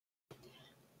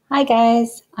Hi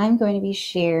guys, I'm going to be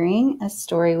sharing a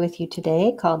story with you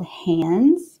today called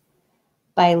Hands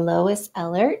by Lois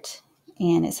Ehlert,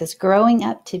 and it says Growing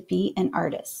Up to Be an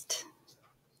Artist.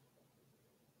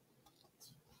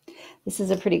 This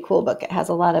is a pretty cool book. It has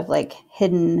a lot of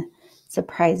hidden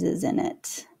surprises in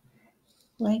it.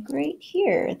 Like right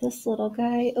here, this little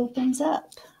guy opens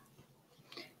up.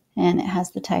 And it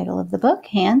has the title of the book,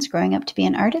 Hands, Growing Up to Be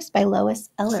an Artist by Lois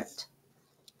Ehlert.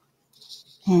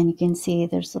 And you can see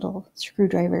there's little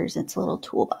screwdrivers. It's a little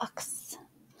toolbox.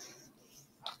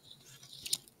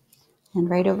 And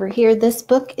right over here, this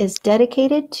book is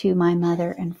dedicated to my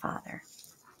mother and father.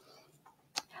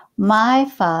 My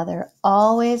father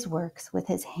always works with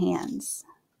his hands.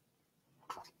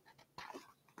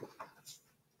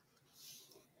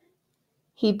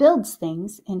 He builds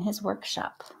things in his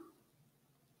workshop.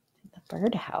 The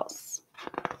birdhouse.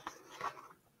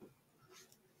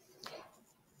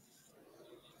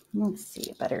 Let's see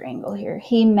a better angle here.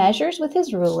 He measures with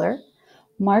his ruler,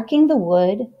 marking the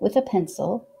wood with a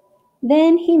pencil.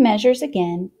 Then he measures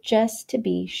again just to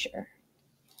be sure.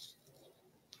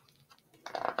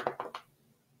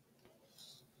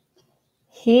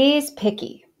 He's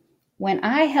picky. When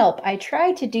I help, I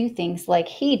try to do things like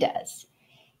he does.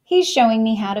 He's showing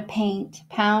me how to paint,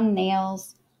 pound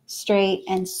nails straight,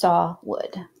 and saw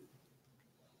wood.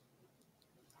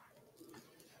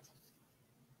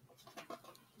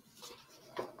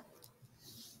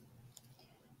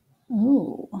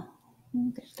 Ooh,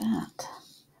 look at that.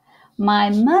 My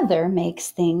mother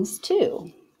makes things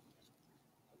too.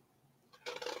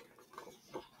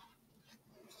 Look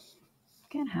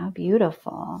at how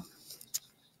beautiful.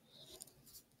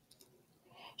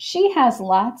 She has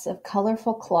lots of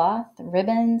colorful cloth,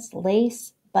 ribbons,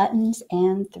 lace, buttons,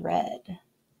 and thread.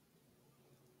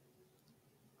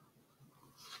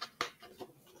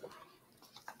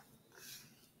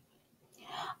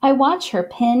 I watch her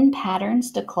pin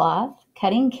patterns to cloth,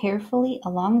 cutting carefully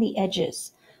along the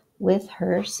edges with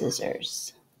her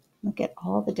scissors. Look at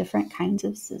all the different kinds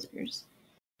of scissors.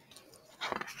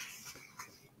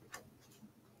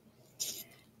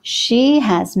 She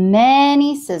has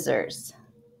many scissors.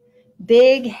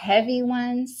 Big, heavy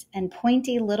ones and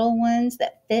pointy little ones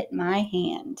that fit my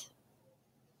hand.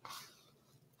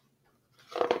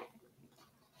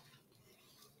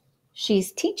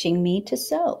 She's teaching me to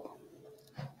sew.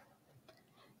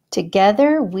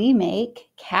 Together we make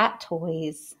cat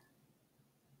toys.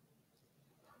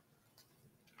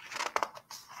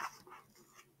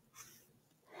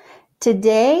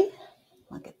 Today,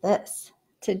 look at this.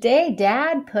 Today,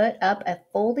 Dad put up a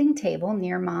folding table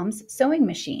near Mom's sewing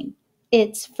machine.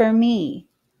 It's for me.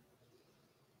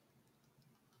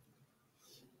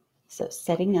 So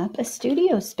setting up a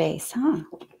studio space, huh?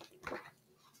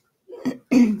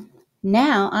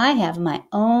 Now I have my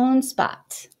own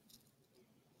spot.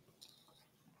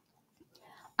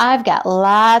 I've got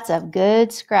lots of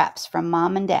good scraps from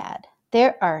Mom and Dad.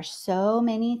 There are so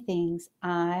many things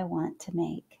I want to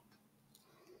make.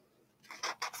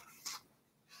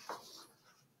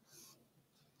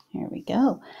 Here we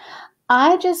go.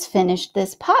 I just finished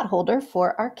this pot holder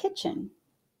for our kitchen.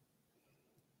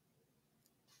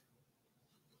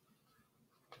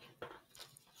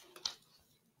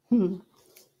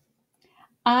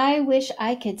 I wish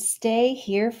I could stay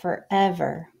here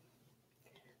forever.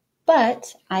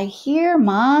 But I hear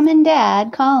Mom and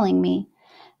Dad calling me.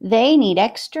 They need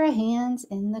extra hands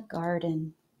in the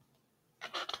garden.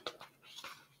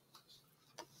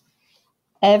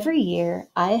 Every year,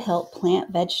 I help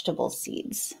plant vegetable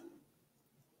seeds.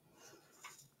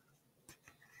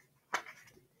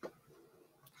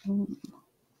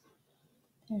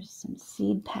 There's some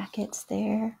seed packets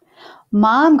there.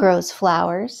 Mom grows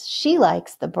flowers. She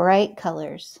likes the bright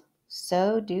colors.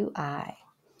 So do I.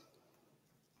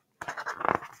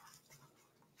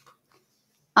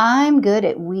 I'm good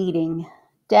at weeding.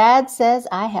 Dad says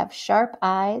I have sharp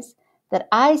eyes, that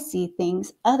I see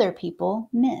things other people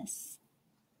miss.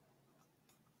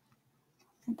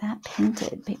 Look at that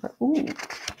painted paper. Ooh,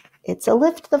 it's a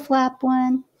lift the flap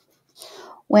one.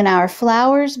 When our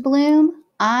flowers bloom,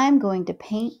 I'm going to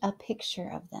paint a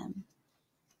picture of them.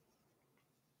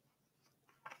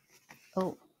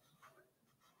 Oh,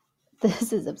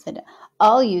 this is upside down.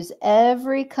 I'll use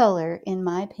every color in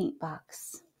my paint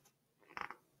box.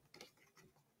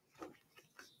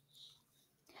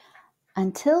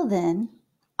 Until then,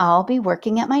 I'll be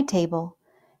working at my table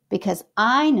because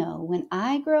I know when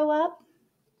I grow up,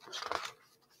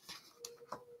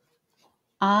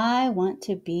 I want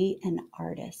to be an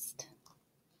artist.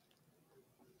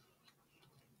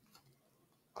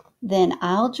 Then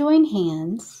I'll join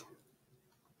hands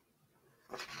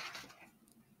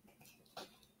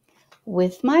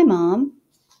with my mom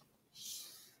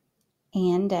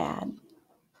and dad.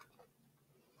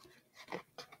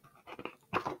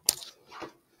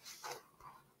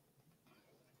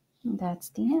 And that's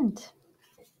the end.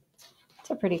 It's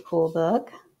a pretty cool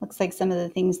book. Looks like some of the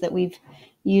things that we've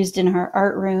used in our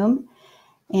art room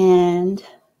and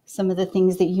some of the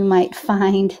things that you might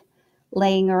find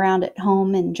laying around at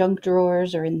home in junk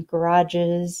drawers or in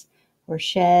garages or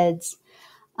sheds.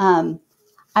 I'm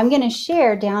going to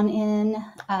share down in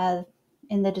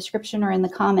the description or in the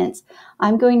comments,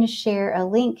 I'm going to share a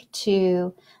link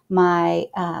to my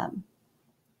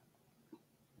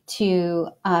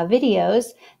videos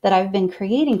that I've been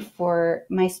creating for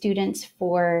my students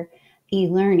for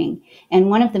e-learning. And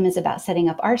one of them is about setting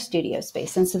up our studio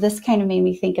space. And so this kind of made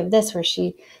me think of this, where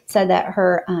she said that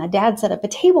her dad set up a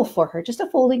table for her, just a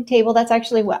folding table. That's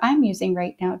actually what I'm using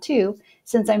right now too.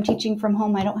 Since I'm teaching from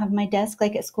home, I don't have my desk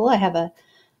like at school. I have a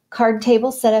card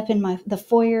table set up in the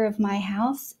foyer of my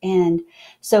house. And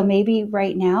so maybe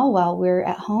right now while we're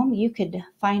at home, you could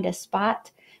find a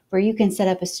spot where you can set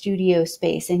up a studio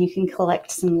space and you can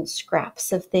collect some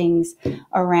scraps of things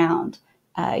around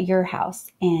your house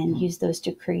and use those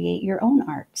to create your own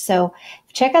art. So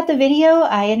check out the video.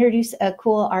 I introduce a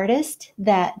cool artist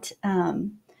that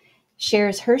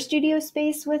shares her studio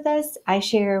space with us. I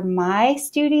share my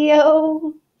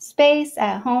studio space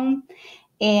at home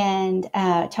and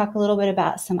talk a little bit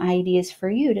about some ideas for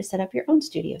you to set up your own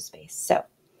studio space. So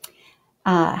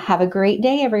have a great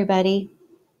day, everybody.